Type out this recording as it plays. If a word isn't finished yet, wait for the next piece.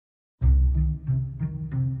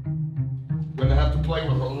Gonna have to play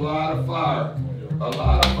with a lot of fire. A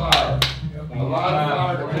lot of fire. A lot of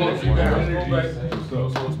fire to close you down.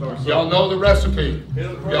 Y'all know the recipe.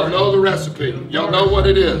 Y'all know the recipe. Y'all know what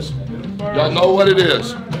it is. Y'all know what it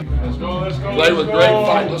is. Play with great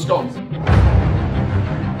fight. Let's go.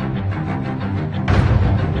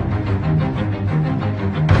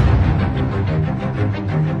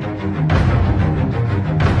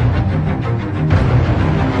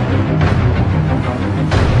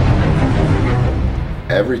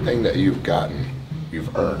 Everything that you've gotten,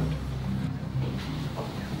 you've earned.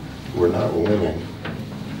 We're not winning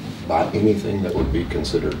by anything that would be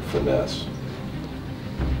considered finesse.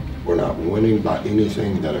 We're not winning by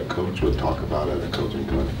anything that a coach would talk about at a coaching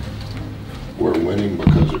clinic. We're winning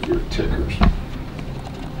because of your tickers.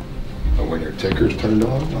 And when your ticker's turned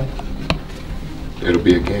on, it'll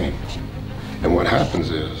be a game. And what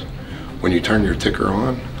happens is, when you turn your ticker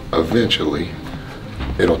on, eventually,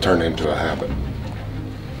 it'll turn into a habit.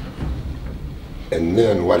 And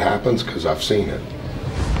then what happens, because I've seen it,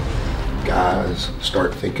 guys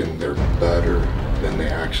start thinking they're better than they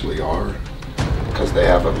actually are because they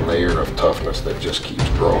have a layer of toughness that just keeps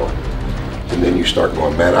growing. And then you start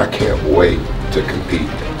going, man, I can't wait to compete.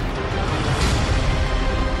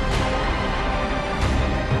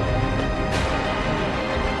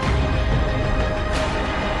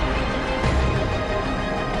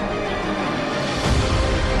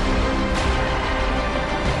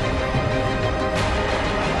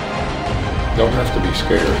 Don't have to be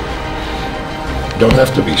scared. Don't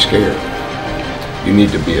have to be scared. You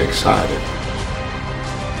need to be excited.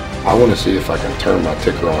 I want to see if I can turn my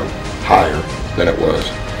ticker on higher than it was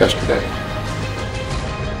yesterday.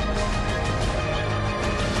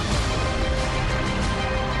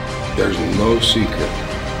 There's no secret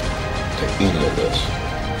to any of this.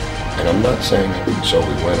 And I'm not saying it so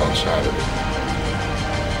we win on Saturday.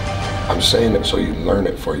 I'm saying it so you learn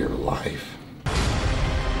it for your life.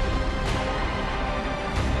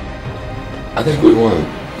 I think we won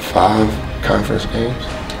 5 conference games.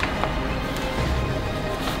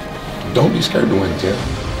 Don't be scared to win 10.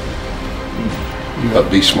 But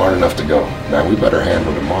be smart enough to go. Now we better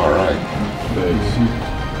handle tomorrow, right?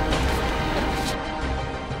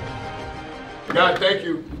 God, thank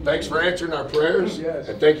you. Thanks for answering our prayers. Yes.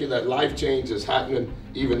 And thank you that life change is happening,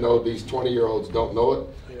 even though these 20-year-olds don't know it.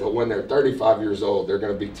 But when they're 35 years old, they're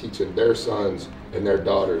going to be teaching their sons and their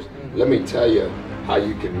daughters. Let me tell you how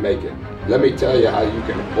you can make it. Let me tell you how you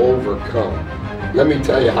can overcome. Let me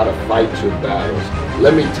tell you how to fight your battles.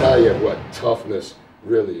 Let me tell you what toughness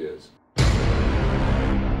really is.